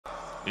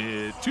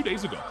2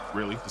 days ago,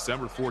 really,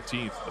 December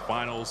 14th. The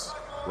finals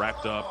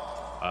wrapped up.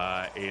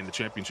 And the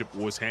championship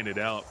was handed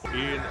out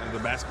in the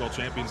Basketball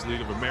Champions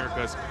League of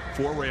Americas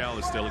for Real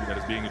Esteli that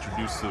is being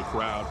introduced to the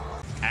crowd.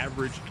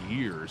 Average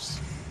years,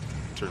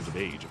 in terms of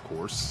age, of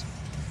course.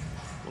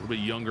 A little bit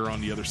younger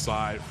on the other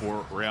side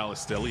for Real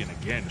Esteli. And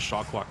again, the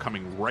shot clock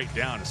coming right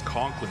down as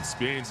Conklin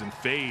spins and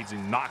fades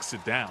and knocks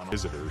it down.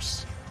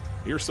 Visitors.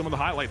 Here's some of the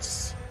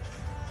highlights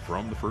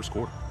from the first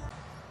quarter.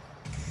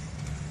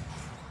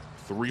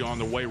 3 on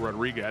the way,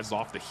 Rodriguez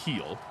off the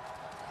heel.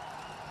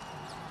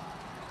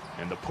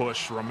 And the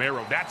push,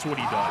 Romero, that's what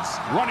he does.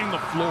 Running the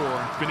floor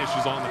and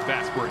finishes on the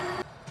fast break.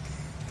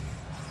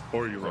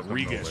 Or you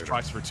Rodriguez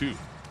tries for 2.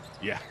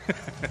 Yeah,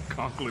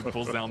 Conklin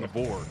pulls down the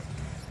board.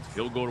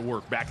 He'll go to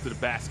work, back to the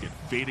basket,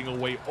 fading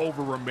away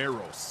over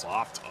Romero.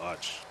 Soft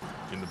touch.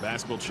 In the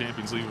Basketball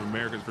Champions League of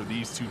Americas for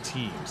these two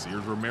teams.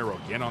 Here's Romero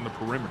again on the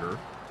perimeter.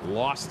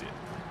 Lost it.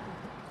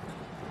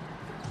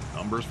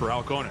 Numbers for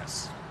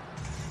Halcones.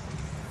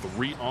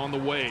 3 on the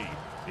way.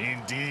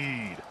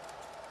 Indeed.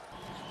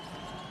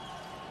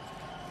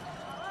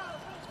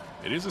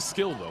 It is a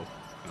skill, though.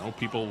 You know,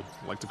 people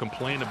like to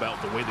complain about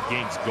the way the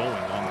game's going.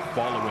 On the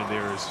follow-in,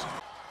 there's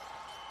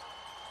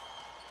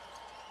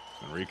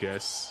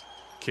Enriquez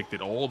kicked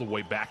it all the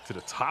way back to the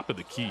top of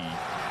the key,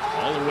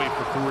 all the way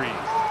for 3.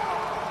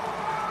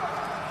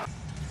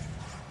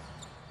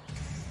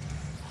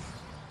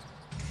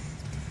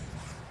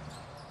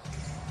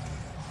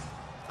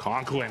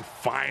 Conklin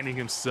finding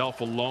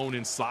himself alone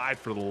inside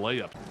for the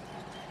layup.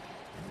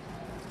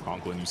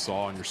 Conklin, you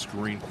saw on your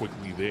screen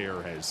quickly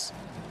there, has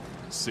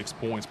 6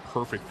 points,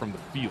 perfect from the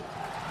field.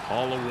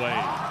 All the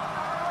way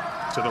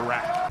to the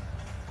rack.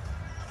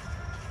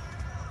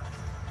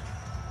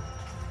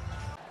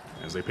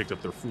 As they picked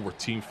up their 4th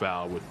team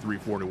foul with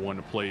 3:41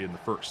 to play in the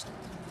first.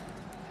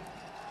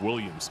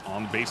 Williams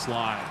on the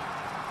baseline.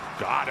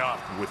 Got up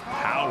with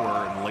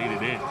power and laid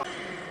it in.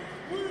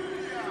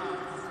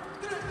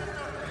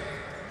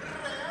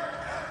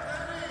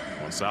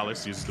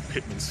 Gonzalez uses the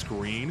Pittman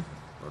screen.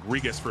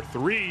 Rodriguez for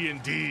 3,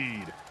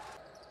 indeed.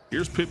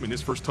 Here's Pittman,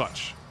 his first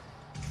touch.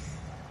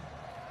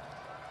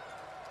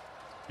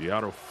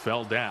 Diallo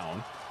fell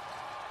down.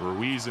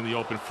 Ruiz in the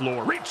open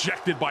floor.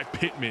 Rejected by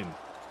Pittman.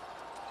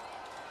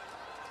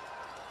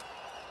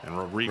 And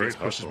Rodriguez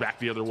pushes back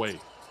the other way.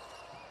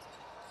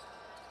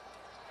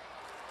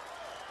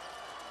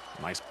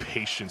 Nice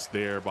patience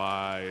there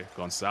by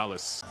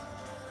Gonzalez.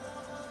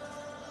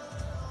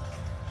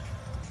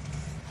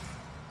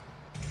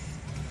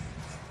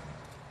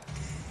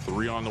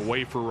 Three on the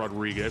way for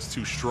Rodriguez.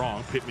 Too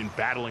strong. Pittman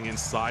battling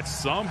inside.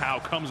 Somehow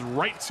comes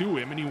right to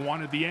him, and he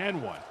wanted the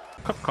and one.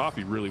 Cup of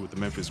coffee really with the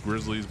Memphis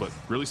Grizzlies, but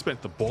really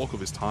spent the bulk of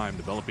his time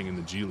developing in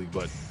the G League,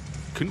 but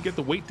couldn't get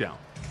the weight down.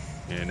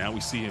 And now we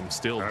see him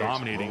still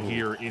dominating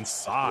here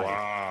inside.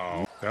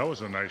 Wow. That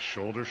was a nice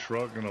shoulder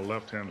shrug and a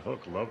left-hand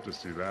hook. Love to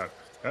see that.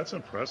 That's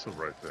impressive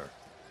right there.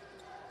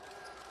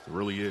 It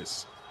really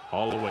is.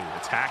 All the way.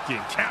 Attacking.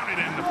 Counted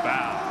in the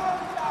foul.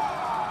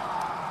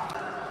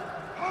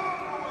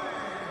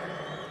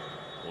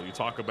 Well, you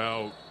talk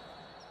about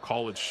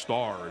college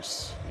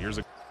stars. Here's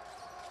a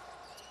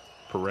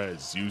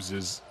Perez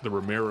uses the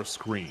Romero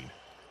screen.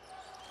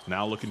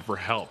 Now looking for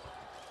help.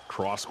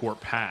 Cross-court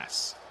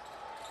pass.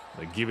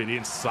 They give it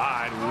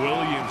inside.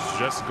 Williams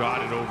just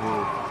got it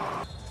over.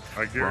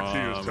 I guarantee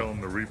you was telling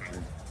him to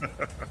replay.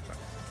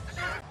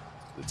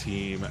 The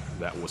team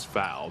that was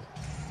fouled.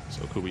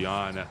 So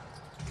Kubian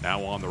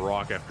now on the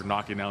rock after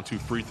knocking down 2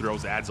 free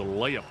throws, adds a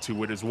layup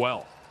to it as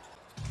well.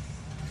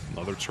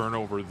 Another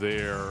turnover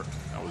there.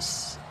 That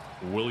was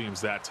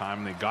Williams that time,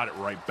 and they got it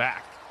right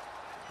back.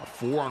 A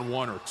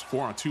 4-on-1 or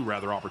 4-on-2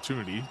 rather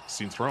opportunity.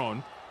 Seen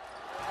thrown.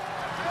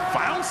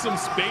 Found some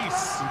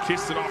space and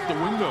kissed it off the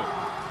window.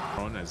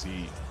 As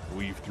he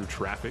weaved through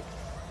traffic.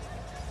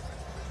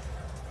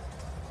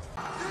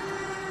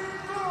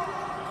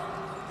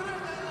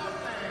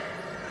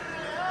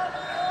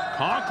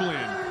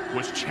 Conklin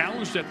was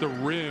challenged at the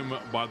rim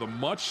by the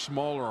much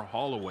smaller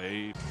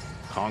Holloway.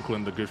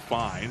 Conklin, the good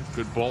find.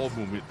 Good ball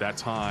movement that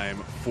time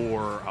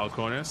for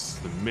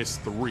Halcones. The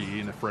missed 3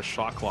 and a fresh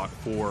shot clock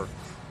for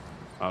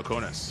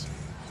Halcones.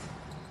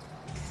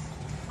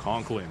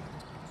 Conklin,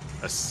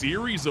 a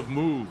series of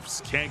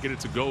moves. Can't get it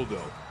to go,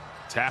 though.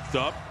 Tapped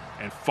up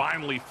and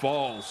finally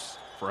falls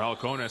for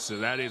Halcones. So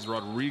that is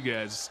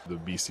Rodriguez, the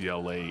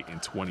BCLA in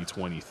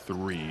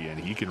 2023, and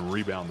he can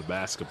rebound the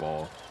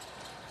basketball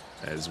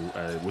as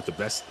with the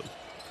best of them.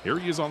 Here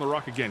he is on the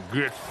rock again.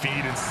 Good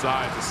feed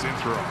inside the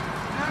Centro.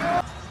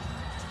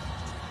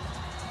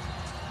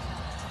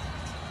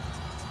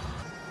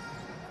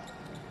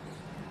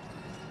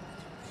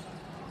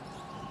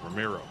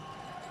 Romero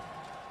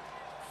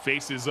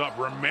faces up.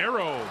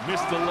 Romero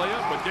missed the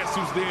layup, but guess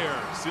who's there?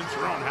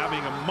 Cinturón having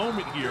a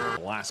moment here.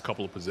 The last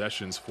couple of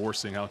possessions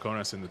forcing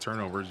Halcones into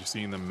turnovers. You're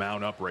seeing them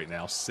mount up right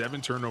now. 7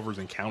 turnovers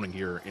and counting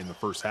here in the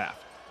first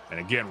half. And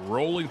again,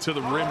 rolling to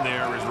the rim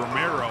there is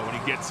Romero, and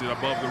he gets it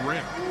above the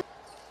rim.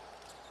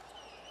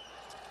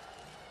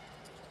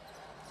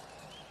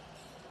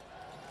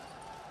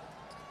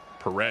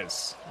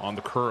 Perez on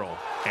the curl,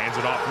 hands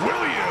it off.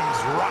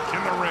 Williams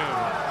rocking the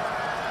rim.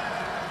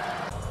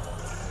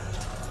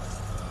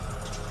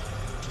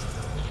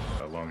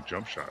 Long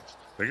jump shots.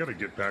 They got to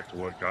get back to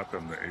what got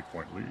them the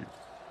 8-point lead.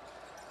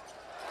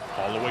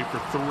 All the way for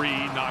three,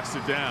 knocks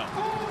it down.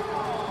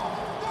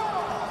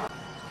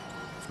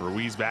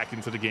 Ruiz back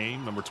into the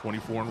game, number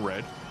 24 in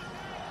red.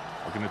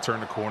 Looking to turn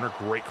the corner,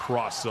 great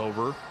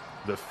crossover.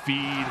 The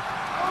feed,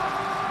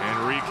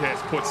 Enriquez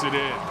puts it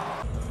in.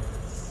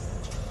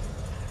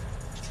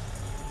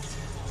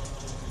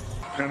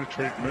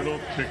 Penetrate middle,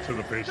 kick to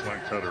the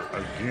baseline cutter.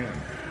 Again,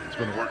 it's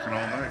been working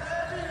all night.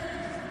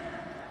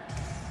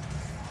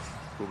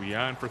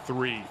 Beyond for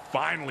three.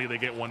 Finally, they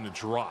get one to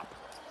drop.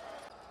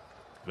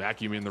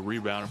 Vacuum in the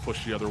rebound and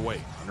push the other way.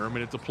 Under a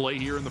minute to play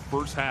here in the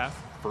first half.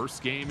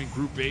 First game in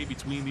Group A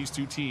between these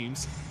two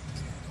teams.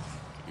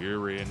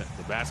 Here in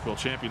the Basketball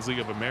Champions League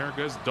of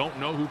Americas. Don't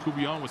know who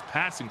Cubion was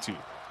passing to.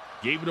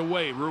 Gave it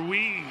away.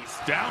 Ruiz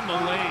down the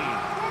lane.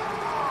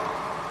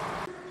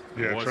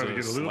 Yeah, trying to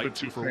get a little bit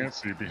too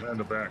fancy behind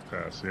the back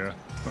pass, yeah.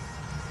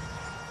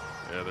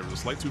 Yeah, there was a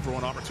slight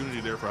 2-for-1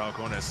 opportunity there for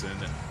Halcones, and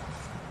they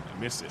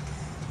miss it.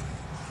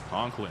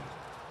 Conklin.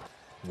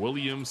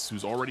 Williams,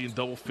 who's already in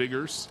double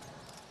figures.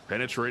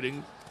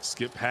 Penetrating,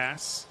 skip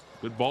pass.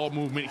 Good ball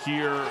movement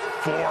here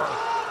for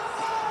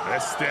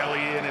Esteli,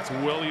 and it's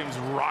Williams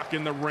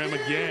rocking the rim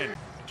again.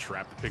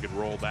 Trap the pick and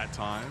roll that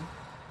time.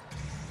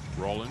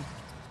 Rolling.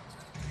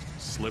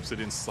 Slips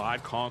it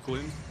inside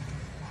Conklin.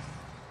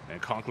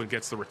 And Conklin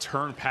gets the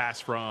return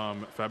pass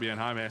from Fabian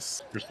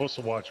Jaimes. You're supposed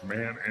to watch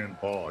man and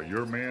ball.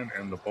 Your man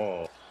and the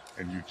ball,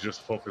 and you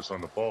just focus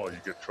on the ball, you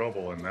get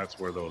trouble, and that's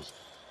where those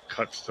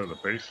cuts to the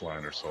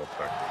baseline are so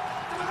effective.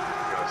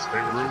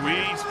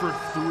 Ruiz for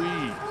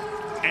three,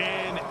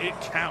 and it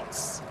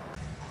counts.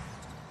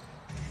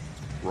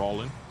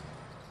 Rolling.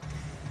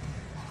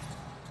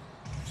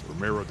 So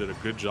Romero did a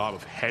good job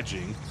of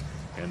hedging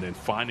and then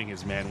finding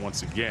his man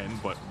once again,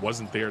 but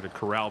wasn't there to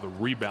corral the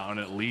rebound,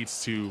 and it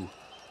leads to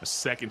a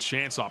second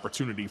chance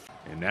opportunity.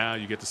 And now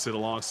you get to sit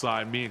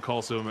alongside me and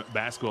call some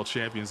Basketball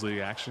Champions League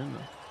action.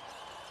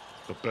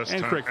 The best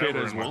and time Craig ever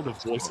Feta as well, the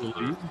voice of the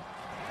league.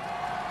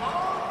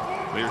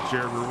 There's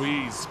Jared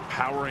Ruiz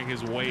powering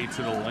his way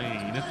to the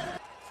lane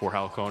for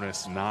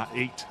Halcones. Not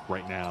 8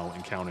 right now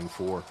and counting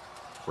for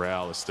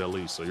Real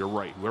Esteli. So you're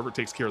right. Whoever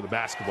takes care of the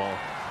basketball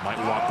might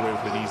walk away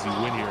with an easy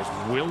win here as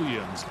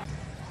Williams.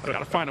 Got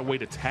to find a way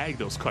to tag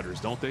those cutters,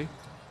 don't they?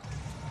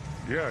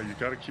 Yeah, you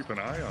got to keep an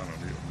eye on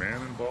them.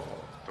 Man and ball.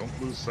 Don't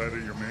lose sight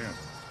of your man.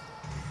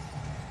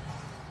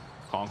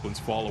 Conklin's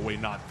fall away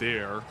not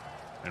there.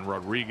 And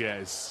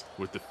Rodriguez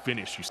with the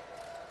finish.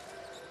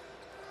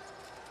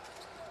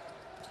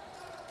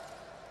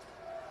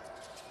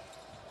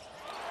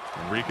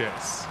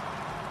 Enriquez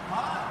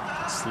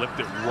slipped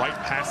it right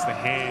past the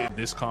hand.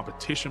 This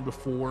competition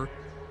before.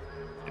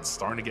 It's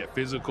starting to get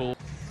physical.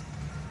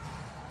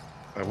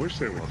 I wish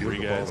they would give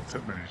the ball to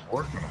Pittman. He's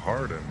working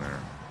hard in there.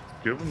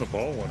 Give him the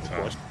ball one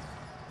time.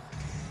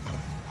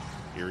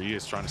 Here he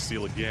is trying to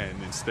steal again.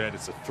 Instead,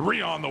 it's a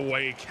three on the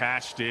way,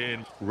 cashed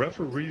in.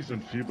 Referees in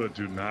FIBA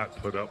do not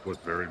put up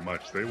with very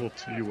much. They will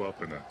tee you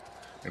up in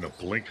a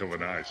blink of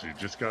an eye, so you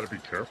just got to be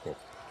careful.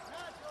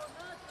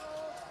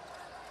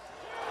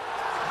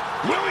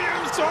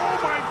 Williams, oh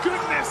my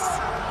goodness!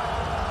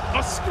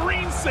 A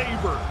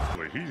screensaver.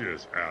 He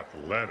is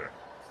athletic.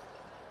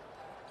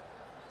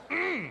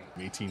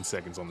 18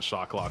 seconds on the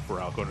shot clock for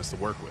Halcones to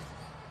work with.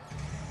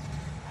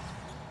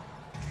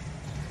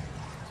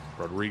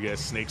 Rodriguez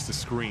snakes the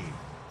screen.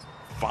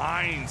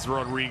 Finds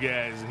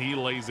Rodriguez, and he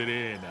lays it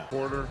in.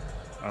 Quarter,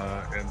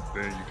 and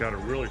you got to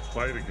really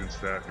fight against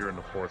that here in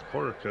the fourth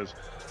quarter because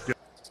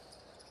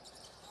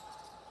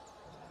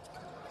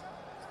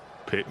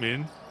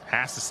Pittman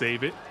has to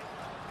save it.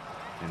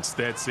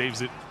 Instead,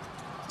 saves it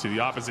to the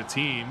opposite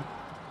team.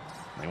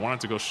 They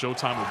wanted to go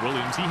showtime with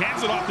Williams. He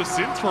hands it off to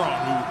Synthron,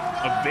 who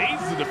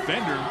evades the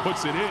defender and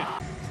puts it in.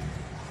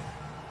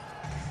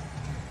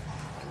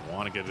 They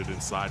want to get it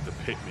inside the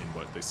Pittman,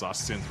 but they saw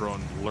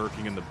Synthron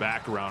lurking in the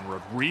background.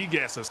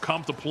 Rodriguez has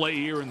come to play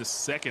here in the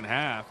second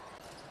half.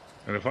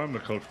 And if I'm the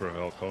coach for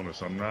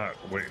Halcones, I'm not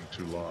waiting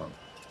too long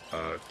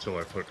till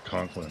I put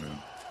Conklin in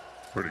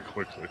pretty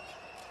quickly.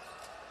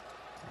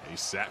 He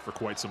sat for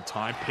quite some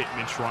time.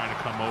 Pittman trying to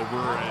come over,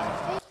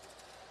 and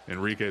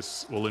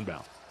Enriquez will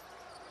inbound.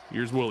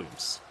 Here's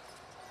Williams.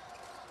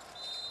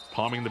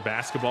 Palming the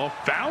basketball.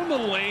 Found the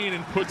lane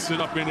and puts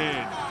it up and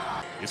in.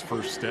 His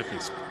first step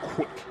is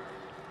quick.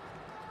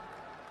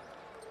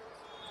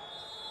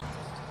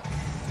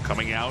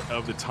 Coming out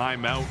of the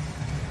timeout.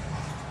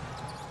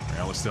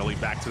 Esteli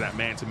back to that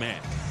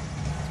man-to-man.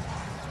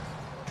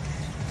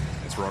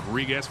 It's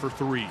Rodriguez for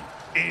three.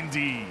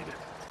 Indeed.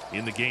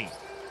 In the game.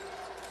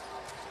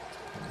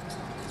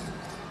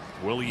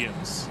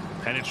 Williams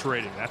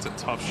penetrating. That's a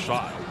tough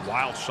shot. A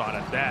wild shot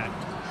at that.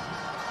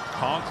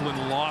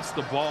 Conklin lost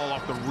the ball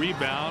off the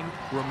rebound.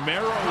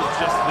 Romero is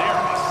just there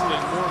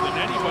hustling more than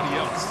anybody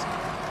else.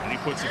 And he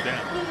puts it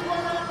down.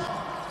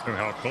 And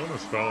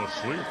Halcones fell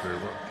asleep there.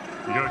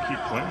 You got to keep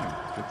playing.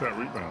 Get that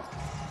rebound.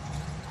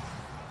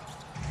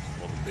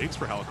 Bigs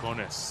for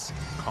Halcones.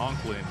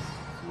 Conklin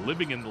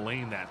living in the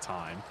lane that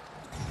time.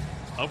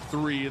 Up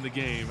 3 in the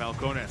game.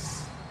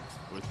 Halcones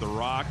with the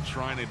rock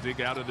trying to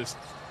dig out of this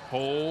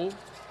hole.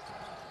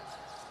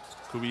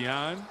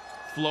 Kubian,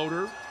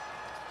 floater.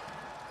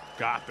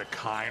 Got the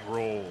kind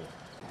roll.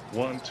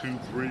 1, 2,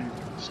 3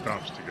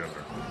 stomps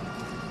together.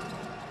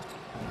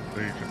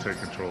 Then you can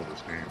take control of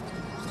this game.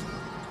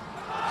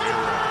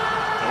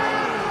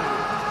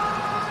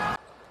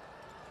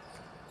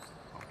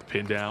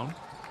 Pin down.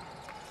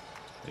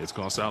 It's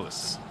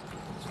Gonzalez.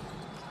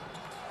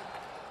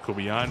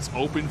 Kubian's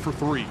open for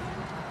 3.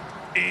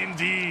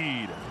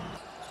 Indeed.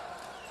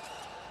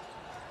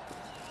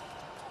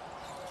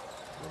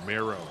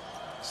 Romero.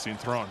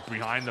 Cintron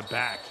behind the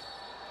back.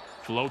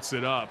 Floats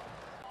it up.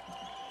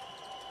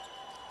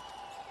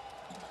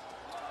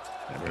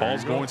 And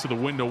Paul's going to the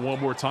window one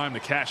more time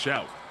to cash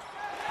out.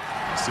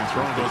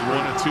 Cintron goes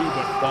 1 and 2,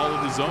 but ball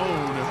in his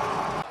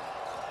own.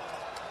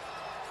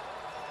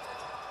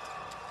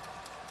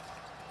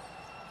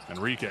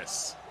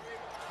 Enriquez.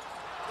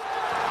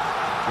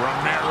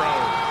 Romero.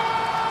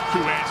 2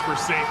 hands for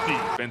safety.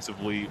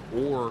 Defensively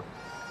or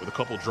with a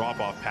couple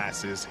drop-off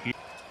passes. He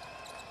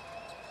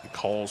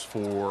calls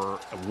for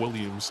a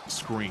Williams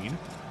screen.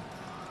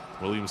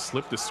 Williams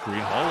slipped the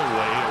screen.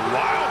 Holloway, a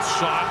wild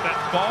shot that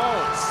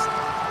falls.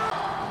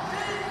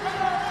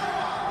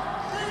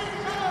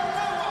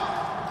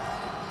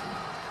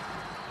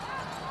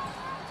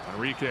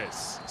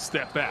 Enriquez,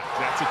 step back.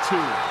 That's a 2.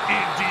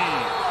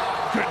 Indeed.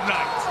 Good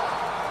night.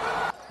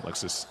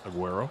 Alexis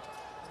Aguero,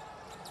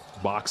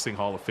 boxing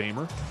Hall of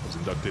Famer, was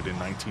inducted in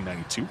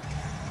 1992.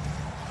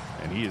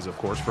 And he is, of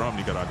course, from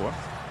Nicaragua.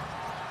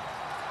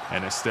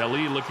 And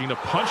Esteli looking to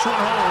punch one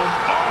home.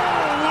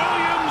 Oh,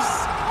 Williams!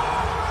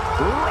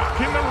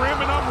 Rocking the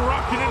rim, and I'm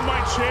rocking in my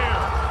chair.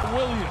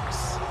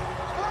 Williams.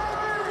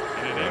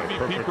 And an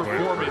MVP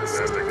performance.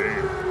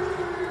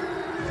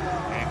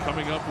 And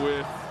coming up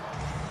with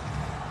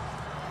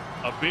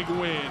a big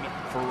win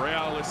for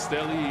Real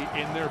Esteli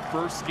in their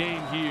first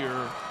game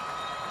here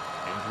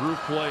in group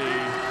play,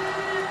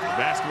 the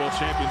Basketball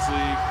Champions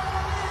League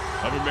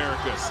of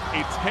Americas.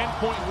 A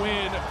 10-point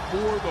win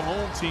for the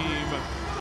home team.